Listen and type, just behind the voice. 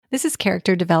This is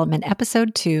Character Development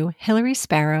Episode 2, Hilary,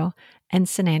 Sparrow, and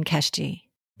Senain Kheshgi.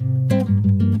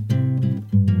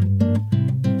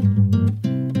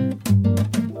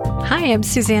 Hi, I'm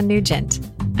Suzanne Nugent.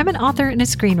 I'm an author and a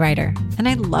screenwriter, and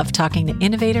I love talking to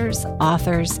innovators,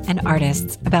 authors, and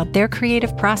artists about their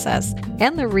creative process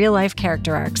and the real-life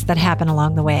character arcs that happen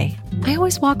along the way. I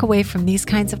always walk away from these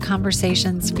kinds of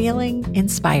conversations feeling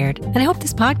inspired, and I hope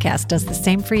this podcast does the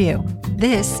same for you.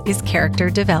 This is Character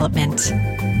Development.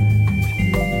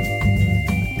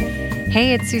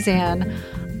 Hey, it's Suzanne.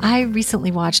 I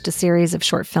recently watched a series of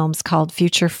short films called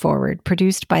Future Forward,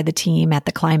 produced by the team at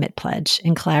the Climate Pledge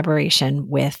in collaboration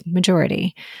with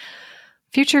Majority.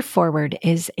 Future Forward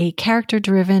is a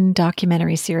character-driven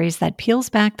documentary series that peels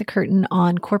back the curtain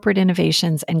on corporate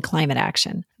innovations and climate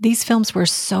action. These films were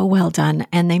so well done,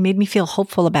 and they made me feel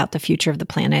hopeful about the future of the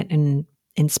planet and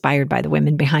inspired by the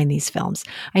women behind these films.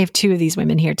 I have two of these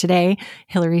women here today,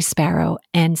 Hilary, Sparrow,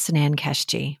 and Senain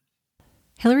Kheshgi.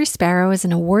 Hilary Sparrow is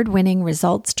an award-winning,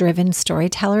 results-driven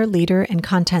storyteller, leader, and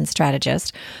content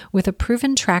strategist with a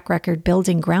proven track record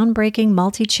building groundbreaking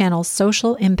multi-channel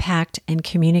social impact and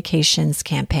communications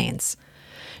campaigns.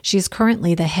 She is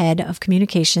currently the head of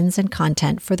communications and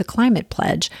content for the Climate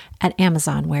Pledge at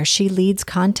Amazon, where she leads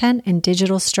content and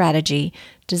digital strategy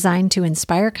designed to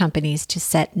inspire companies to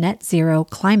set net zero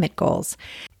climate goals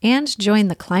and join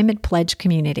the Climate Pledge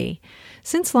community.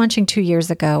 Since launching 2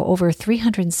 years ago, over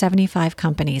 375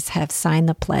 companies have signed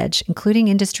the pledge, including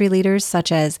industry leaders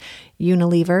such as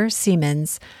Unilever,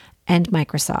 Siemens, and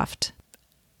Microsoft.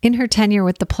 In her tenure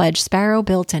with the pledge, Sparrow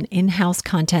built an in-house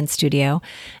content studio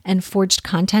and forged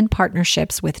content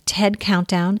partnerships with TED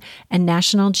Countdown and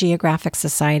National Geographic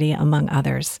Society, among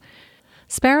others.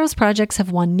 Sparrow's projects have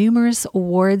won numerous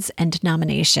awards and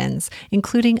nominations,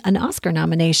 including an Oscar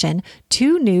nomination,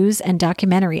 2 news and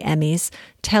documentary Emmys,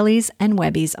 Tellys, and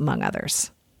Webbies, among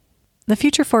others. The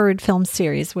Future Forward film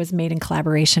series was made in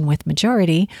collaboration with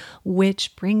Majority,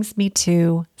 which brings me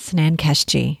to Senain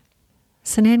Kheshgi.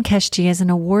 Senain Kheshgi is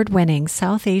an award-winning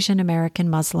South Asian American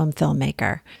Muslim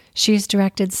filmmaker. She has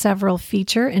directed several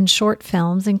feature and short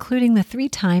films, including the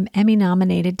 3-time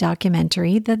Emmy-nominated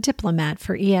documentary The Diplomat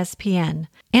for ESPN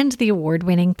and the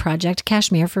award-winning Project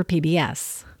Kashmir for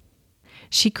PBS.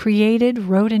 She created,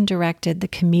 wrote, and directed the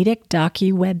comedic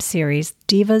docu-web series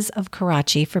Divas of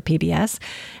Karachi for PBS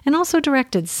and also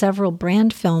directed several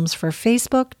brand films for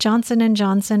Facebook, Johnson &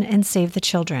 Johnson, and Save the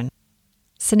Children.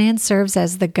 Senain serves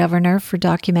as the governor for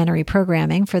documentary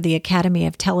programming for the Academy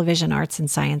of Television Arts and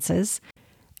Sciences,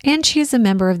 and she is a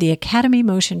member of the Academy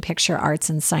Motion Picture Arts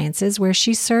and Sciences, where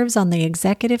she serves on the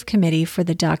executive committee for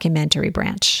the documentary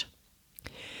branch.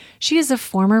 She is a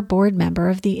former board member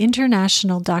of the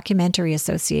International Documentary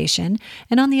Association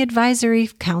and on the Advisory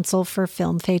Council for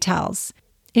Film Fatales.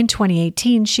 In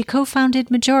 2018, she co-founded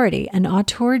Majority, an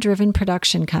auteur-driven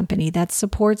production company that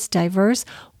supports diverse,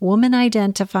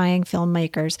 woman-identifying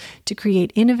filmmakers to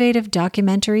create innovative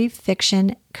documentary,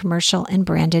 fiction, commercial, and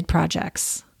branded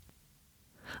projects.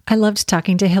 I loved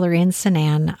talking to Hilary and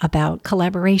Senain about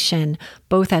collaboration,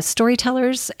 both as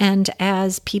storytellers and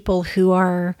as people who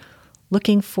are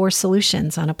looking for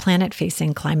solutions on a planet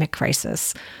facing climate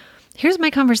crisis. Here's my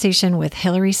conversation with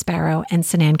Hilary Sparrow and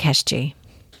Senain Kheshgi.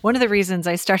 One of the reasons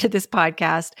I started this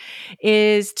podcast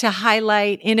is to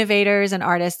highlight innovators and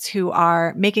artists who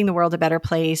are making the world a better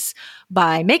place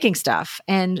by making stuff.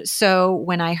 And so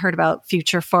when I heard about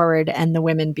Future Forward and the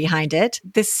women behind it,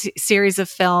 this series of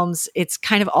films, it's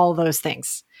kind of all those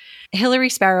things. Hilary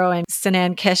Sparrow and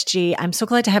Senain Kheshgi, I'm so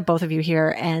glad to have both of you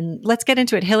here. And let's get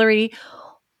into it. Hilary,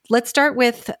 let's start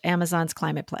with Amazon's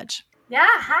Climate Pledge. Yeah,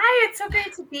 hi, it's so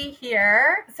great to be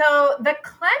here. So the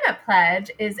Climate Pledge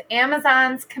is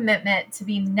Amazon's commitment to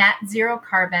be net zero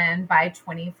carbon by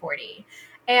 2040.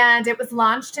 And it was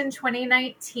launched in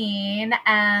 2019.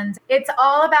 And it's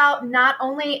all about not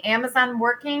only Amazon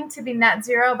working to be net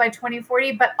zero by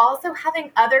 2040, but also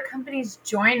having other companies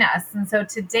join us. And so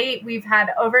to date, we've had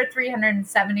over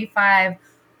 375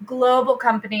 global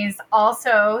companies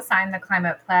also sign the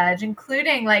Climate Pledge,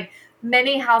 including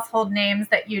many household names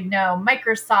that you'd know,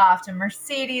 Microsoft and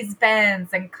Mercedes-Benz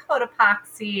and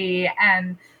Cotopaxi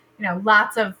and,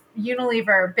 lots of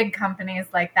Unilever, big companies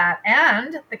like that,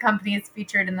 and the companies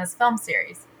featured in this film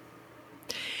series.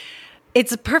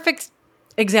 It's a perfect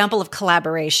example of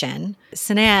collaboration.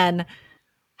 Senain,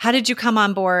 how did you come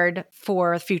on board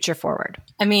for Future Forward?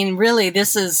 I mean, really,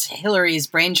 this is Hilary's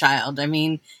brainchild. I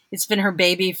mean, it's been her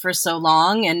baby for so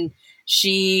long, and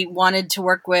She wanted to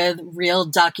work with real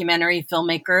documentary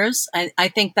filmmakers. I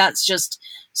think that's just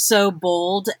so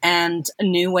bold and a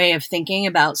new way of thinking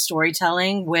about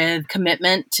storytelling with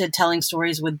commitment to telling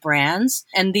stories with brands.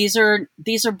 And these are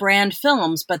brand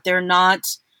films, but they're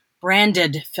not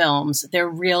branded films. They're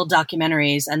real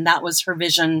documentaries. And that was her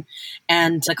vision.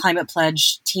 And the Climate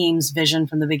Pledge team's vision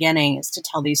from the beginning is to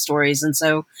tell these stories. And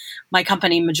so my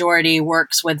company, Majority,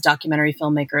 works with documentary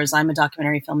filmmakers. I'm a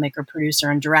documentary filmmaker,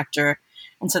 producer, and director.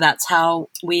 And so that's how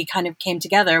we kind of came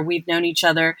together. We've known each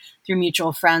other through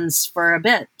mutual friends for a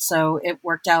bit. So it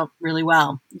worked out really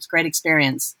well. It was a great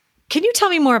experience. Can you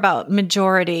tell me more about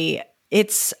Majority?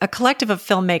 It's a collective of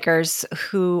filmmakers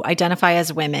who identify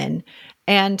as women.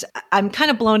 And I'm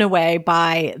kind of blown away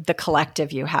by the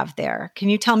collective you have there. Can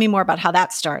you tell me more about how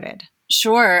that started?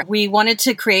 Sure. We wanted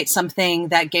to create something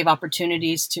that gave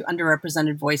opportunities to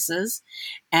underrepresented voices.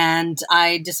 And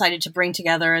I decided to bring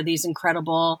together these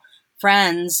incredible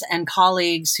friends and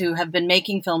colleagues who have been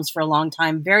making films for a long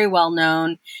time, very well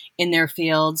known in their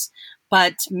fields,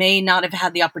 but may not have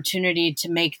had the opportunity to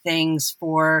make things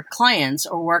for clients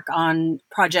or work on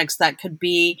projects that could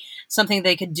be something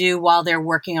they could do while they're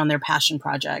working on their passion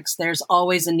projects. There's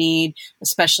always a need,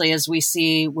 especially as we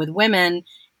see with women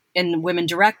and women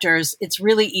directors. It's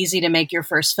really easy to make your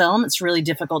first film. It's really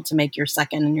difficult to make your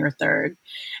second and your third.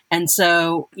 And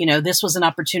so, this was an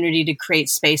opportunity to create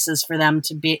spaces for them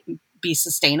to be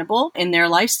sustainable in their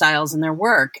lifestyles and their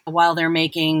work while they're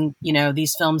making,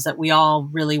 these films that we all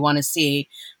really want to see.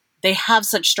 They have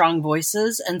such strong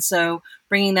voices. And so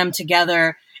bringing them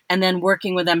together and then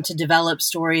working with them to develop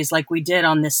stories like we did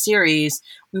on this series,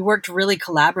 we worked really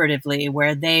collaboratively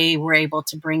where they were able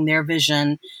to bring their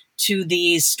vision to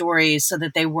these stories so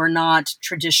that they were not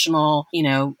traditional,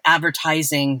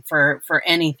 advertising for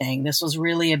anything. This was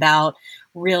really about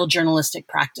real journalistic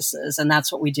practices. And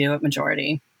that's what we do at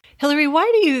Majority. Hilary, why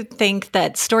do you think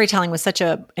that storytelling was such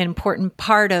an important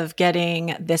part of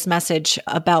getting this message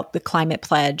about the climate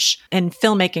pledge and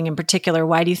filmmaking in particular?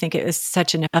 Why do you think it was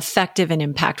such an effective and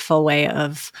impactful way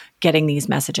of getting these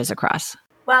messages across?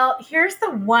 Well, here's the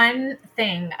one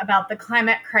thing about the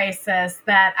climate crisis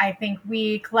that I think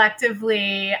we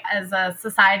collectively as a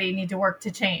society need to work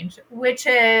to change, which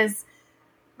is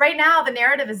right now the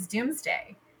narrative is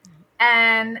doomsday.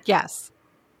 And yes.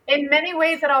 In many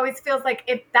ways, it always feels like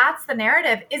if that's the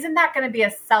narrative, isn't that going to be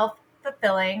a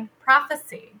self-fulfilling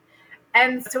prophecy?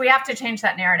 And so we have to change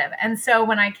that narrative. And so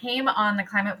when I came on the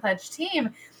Climate Pledge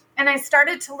team and I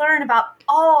started to learn about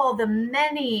all the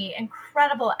many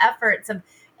incredible efforts of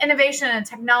innovation and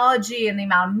technology and the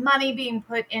amount of money being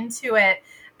put into it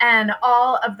and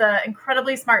all of the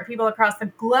incredibly smart people across the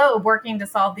globe working to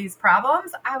solve these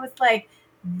problems, I was like,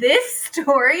 this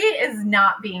story is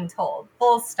not being told,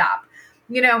 full stop.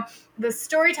 The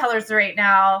storytellers right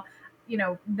now,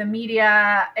 the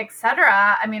media, et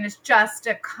cetera, it's just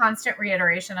a constant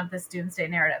reiteration of this doomsday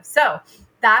narrative. So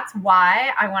that's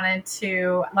why I wanted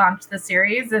to launch the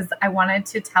series, is I wanted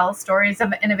to tell stories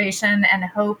of innovation and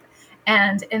hope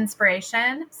and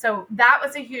inspiration. So that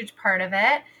was a huge part of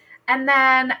it. And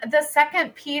then the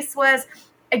second piece was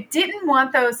I didn't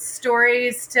want those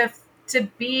stories to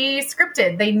be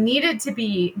scripted. They needed to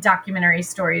be documentary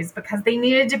stories because they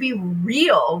needed to be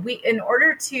real. In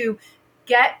order to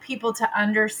get people to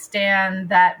understand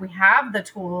that we have the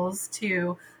tools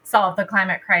to solve the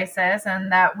climate crisis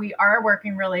and that we are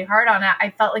working really hard on it, I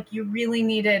felt like you really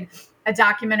needed a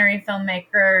documentary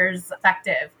filmmaker's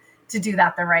perspective to do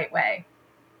that the right way.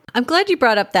 I'm glad you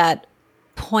brought up that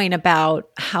point about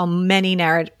how many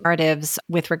narratives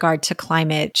with regard to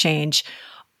climate change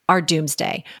are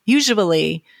doomsday.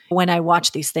 Usually when I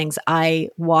watch these things, I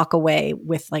walk away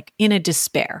with in a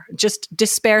despair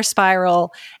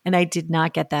spiral. And I did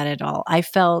not get that at all. I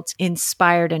felt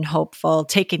inspired and hopeful,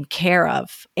 taken care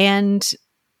of, and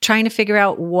trying to figure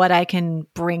out what I can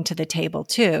bring to the table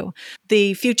too.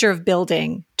 The Future of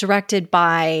Building, directed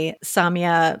by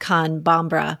Samia Khan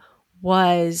Bambra,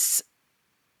 was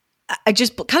I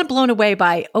just kind of blown away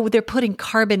by, they're putting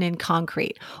carbon in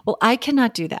concrete. Well, I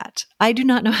cannot do that. I do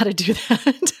not know how to do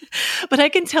that, but I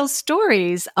can tell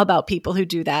stories about people who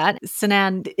do that.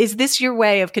 Senain, is this your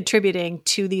way of contributing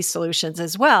to these solutions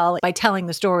as well by telling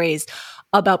the stories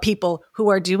about people who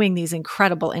are doing these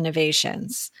incredible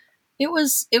innovations? It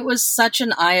was such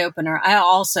an eye-opener. I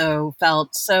also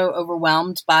felt so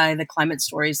overwhelmed by the climate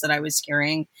stories that I was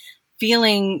hearing,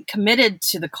 feeling committed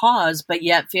to the cause, but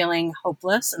yet feeling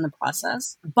hopeless in the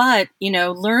process. But,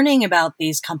 learning about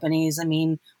these companies,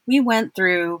 we went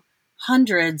through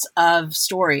hundreds of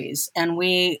stories, and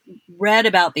we read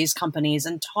about these companies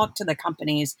and talked to the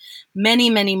companies, many,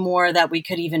 many more that we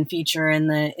could even feature in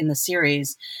the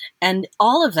series. And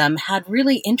all of them had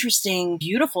really interesting,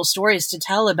 beautiful stories to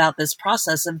tell about this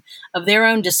process of their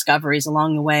own discoveries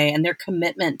along the way, and their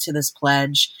commitment to this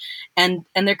pledge, and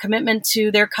their commitment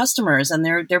to their customers and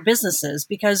their businesses,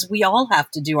 because we all have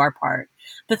to do our part.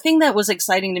 The thing that was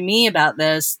exciting to me about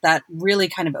this, that really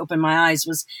kind of opened my eyes,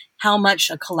 was how much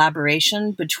a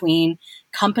collaboration between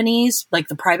companies, like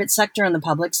the private sector and the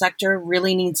public sector,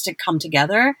 really needs to come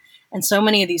together. And so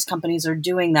many of these companies are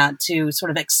doing that to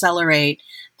sort of accelerate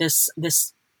this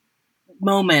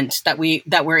moment that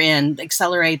we're in,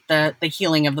 accelerate the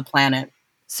healing of the planet.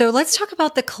 So let's talk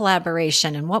about the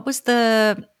collaboration, and what was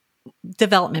the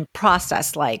development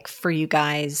process like for you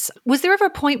guys? Was there ever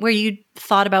a point where you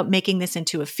thought about making this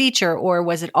into a feature, or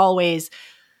was it always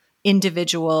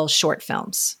individual short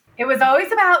films? It was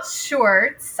always about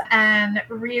shorts, and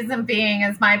reason being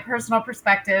is my personal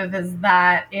perspective is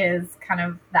that is kind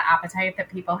of the appetite that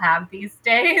people have these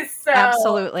days. So,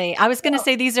 absolutely. I was going to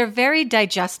say these are very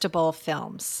digestible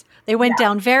films. They went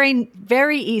down very,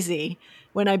 very easy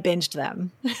when I binged them.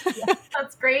 Yes,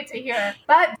 that's great to hear.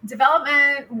 But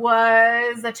development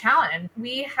was a challenge.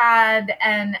 We had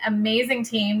an amazing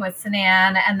team with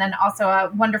Senain, and then also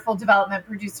a wonderful development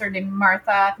producer named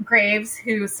Martha Graves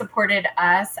who supported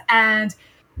us. And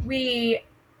we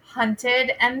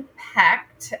hunted and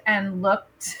pecked and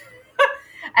looked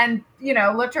and,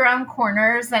 looked around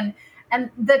corners. And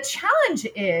the challenge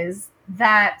is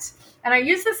that, and I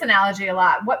use this analogy a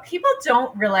lot, what people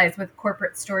don't realize with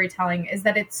corporate storytelling is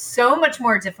that it's so much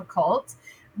more difficult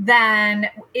than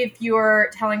if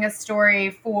you're telling a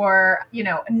story for,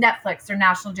 Netflix or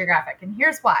National Geographic. And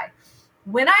here's why.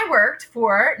 When I worked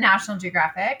for National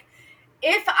Geographic,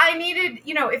 if I needed,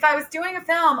 if I was doing a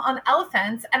film on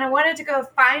elephants and I wanted to go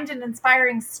find an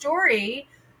inspiring story,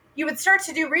 you would start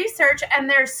to do research and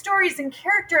there's stories and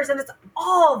characters and it's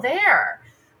all there.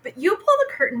 But you pull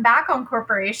the curtain back on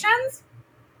corporations,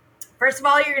 first of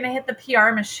all, you're going to hit the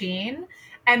PR machine,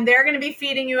 and they're going to be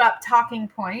feeding you up talking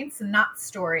points and not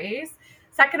stories.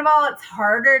 Second of all, it's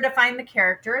harder to find the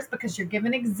characters because you're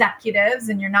given executives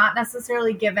and you're not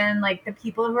necessarily given like the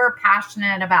people who are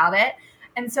passionate about it.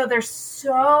 And so there's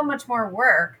so much more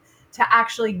work to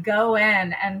actually go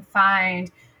in and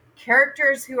find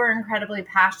characters who are incredibly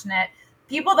passionate,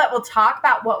 people that will talk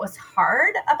about what was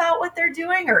hard about what they're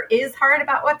doing or is hard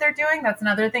about what they're doing. That's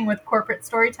another thing with corporate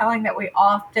storytelling that we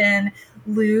often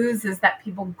lose, is that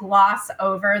people gloss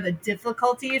over the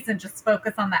difficulties and just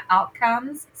focus on the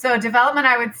outcomes. So development,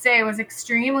 I would say, was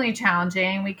extremely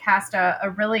challenging. We cast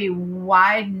a really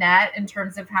wide net in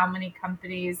terms of how many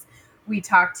companies we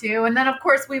talked to. And then, of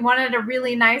course, we wanted a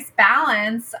really nice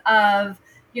balance of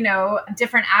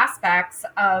different aspects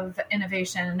of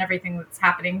innovation and everything that's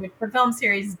happening, which the film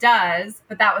series does,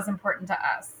 but that was important to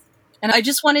us. And I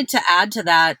just wanted to add to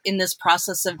that, in this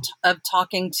process of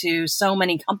talking to so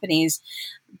many companies,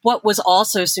 what was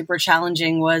also super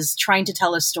challenging was trying to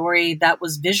tell a story that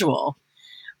was visual,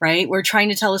 right? We're trying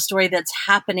to tell a story that's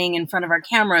happening in front of our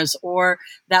cameras or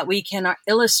that we can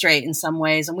illustrate in some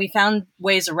ways. And we found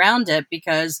ways around it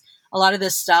because a lot of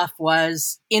this stuff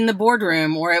was in the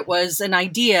boardroom, or it was an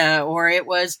idea, or it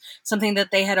was something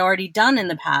that they had already done in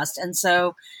the past. And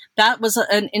so that was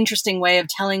an interesting way of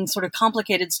telling sort of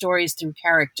complicated stories through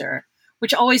character,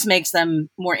 which always makes them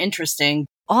more interesting.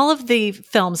 All of the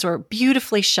films were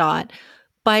beautifully shot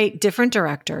by different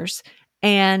directors,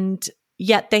 and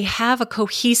yet they have a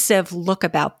cohesive look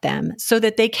about them so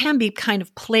that they can be kind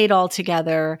of played all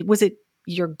together. Was it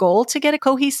your goal to get a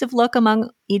cohesive look among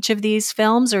each of these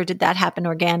films, or did that happen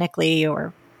organically,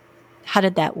 or how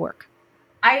did that work?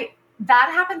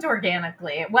 That happened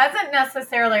organically. It wasn't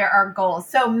necessarily our goal.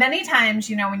 So many times,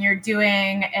 when you're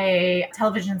doing a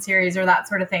television series or that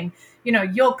sort of thing,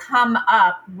 you'll come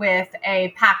up with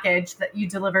a package that you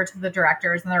deliver to the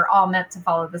directors and they're all meant to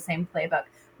follow the same playbook.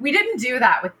 We didn't do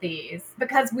that with these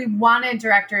because we wanted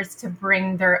directors to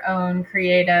bring their own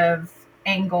creative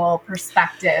angle,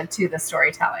 perspective to the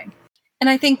storytelling. And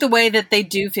I think the way that they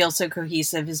do feel so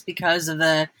cohesive is because of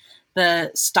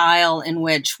the style in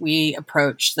which we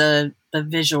approach the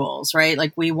visuals, right?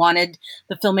 Like, we wanted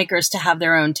the filmmakers to have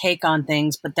their own take on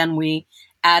things, but then we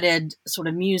added sort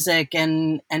of music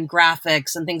and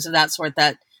graphics and things of that sort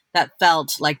that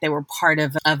felt like they were part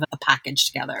of a package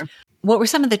together. What were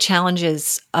some of the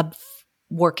challenges of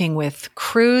working with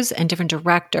crews and different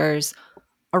directors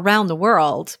around the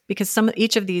world? Because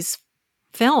each of these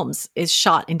films is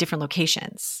shot in different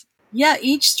locations. Yeah,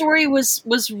 each story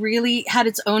was really had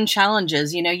its own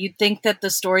challenges. You'd think that the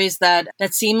stories that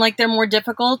seem like they're more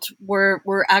difficult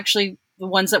were actually the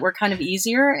ones that were kind of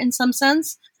easier in some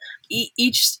sense.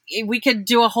 Each we could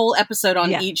do a whole episode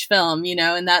on each film,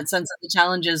 in that sense of the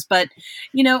challenges. But,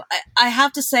 I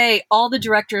have to say all the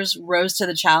directors rose to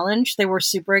the challenge. They were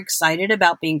super excited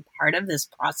about being part of this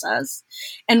process.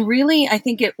 And really, I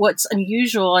think what's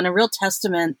unusual and a real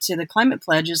testament to the Climate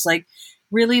Pledge is like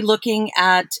really looking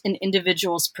at an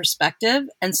individual's perspective.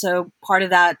 And so part of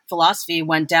that philosophy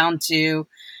went down to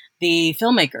the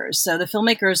filmmakers. So the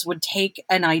filmmakers would take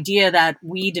an idea that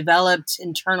we developed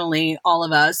internally, all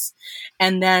of us,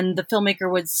 and then the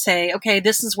filmmaker would say, okay,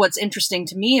 this is what's interesting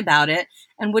to me about it,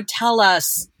 and would tell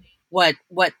us what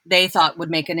they thought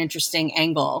would make an interesting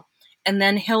angle. And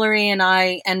then Hilary and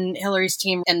I and Hilary's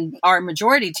team and our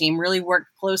majority team really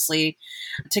worked closely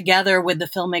together with the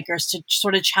filmmakers to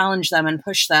sort of challenge them and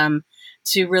push them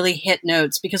to really hit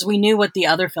notes, because we knew what the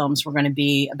other films were going to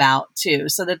be about too,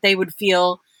 so that they would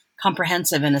feel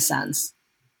comprehensive in a sense.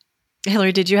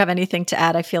 Hilary, did you have anything to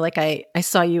add? I feel like I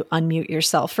saw you unmute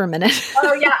yourself for a minute.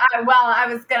 Oh yeah.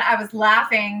 I was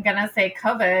laughing, gonna say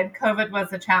COVID. COVID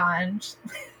was a challenge.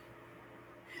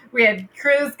 We had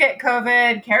crews get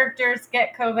COVID, characters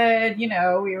get COVID,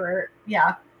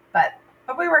 but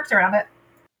we worked around it.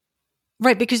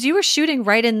 Right. Because you were shooting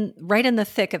right in the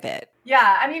thick of it.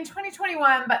 Yeah. I mean,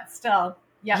 2021, but still.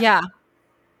 Yeah. Yeah.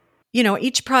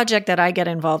 Each project that I get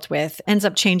involved with ends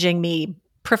up changing me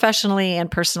professionally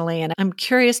and personally. And I'm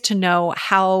curious to know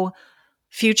how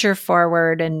Future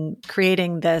Forward and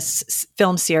creating this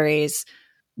film series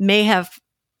may have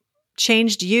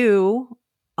changed you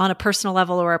on a personal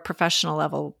level or a professional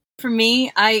level. For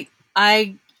me, I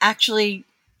actually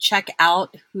check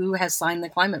out who has signed the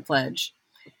Climate Pledge.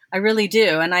 I really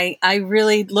do. And I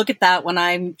really look at that when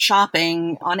I'm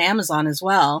shopping on Amazon as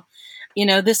well.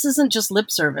 This isn't just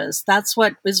lip service. That's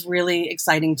what was really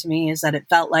exciting to me, is that it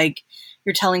felt like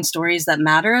you're telling stories that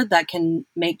matter, that can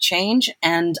make change,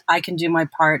 and I can do my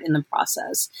part in the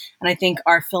process. And I think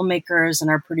our filmmakers and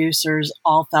our producers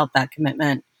all felt that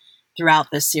commitment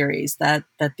throughout this series, that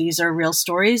these are real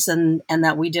stories and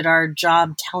that we did our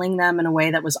job telling them in a way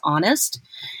that was honest.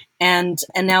 And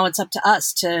now it's up to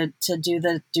us to do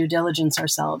the due diligence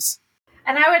ourselves.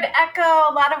 And I would echo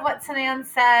a lot of what Senain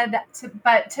said,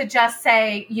 but to just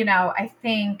say,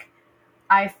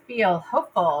 I feel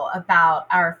hopeful about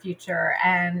our future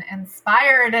and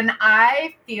inspired. And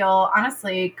I feel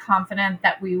honestly confident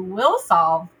that we will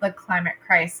solve the climate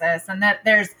crisis and that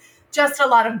there's just a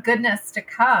lot of goodness to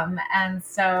come. And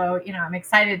so, I'm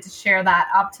excited to share that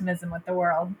optimism with the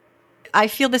world. I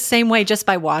feel the same way just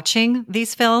by watching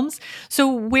these films.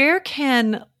 So where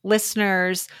can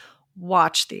listeners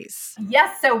watch these?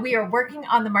 Yes, so we are working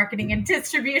on the marketing and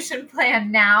distribution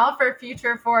plan now for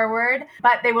Future Forward,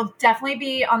 but they will definitely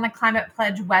be on the Climate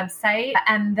Pledge website.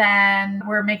 And then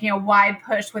we're making a wide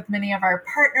push with many of our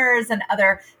partners and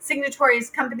other signatories,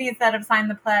 companies that have signed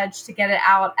the pledge, to get it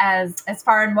out as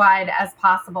far and wide as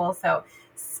possible. So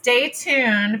stay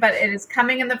tuned, but it is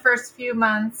coming in the first few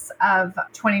months of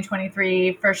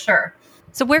 2023 for sure.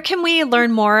 So where can we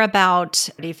learn more about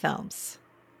the films?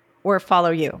 Or follow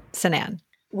you, Senain?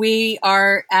 We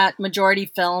are at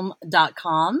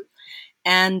majorityfilm.com,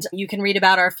 and you can read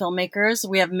about our filmmakers.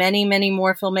 We have many, many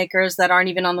more filmmakers that aren't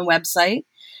even on the website,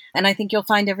 and I think you'll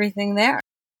find everything there.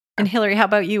 And Hilary, how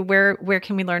about you? Where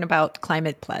can we learn about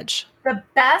Climate Pledge? The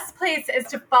best place is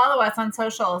to follow us on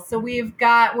social. So we're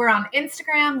on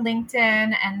Instagram,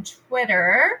 LinkedIn, and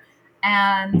Twitter.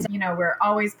 And, we're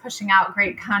always pushing out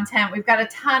great content. We've got a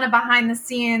ton of behind the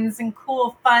scenes and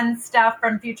cool, fun stuff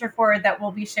from Future Forward that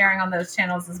we'll be sharing on those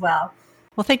channels as well.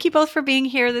 Well, thank you both for being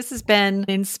here. This has been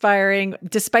inspiring.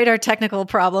 Despite our technical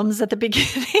problems at the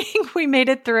beginning, we made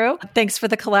it through. Thanks for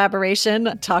the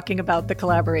collaboration, talking about the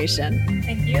collaboration.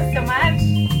 Thank you so much.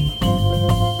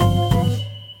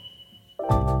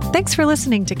 Thanks for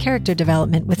listening to Character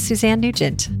Development with Suzanne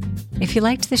Nugent. If you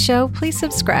liked the show, please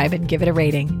subscribe and give it a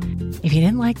rating. If you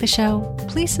didn't like the show,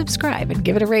 please subscribe and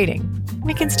give it a rating.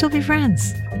 We can still be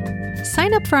friends.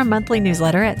 Sign up for our monthly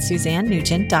newsletter at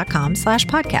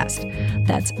suzannenugent.com/podcast.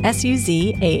 That's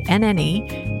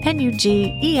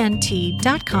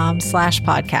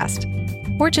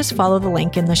SUZANNENUGENT.com/podcast. Or just follow the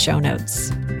link in the show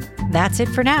notes. That's it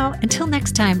for now. Until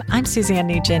next time, I'm Suzanne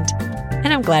Nugent,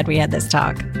 and I'm glad we had this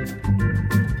talk.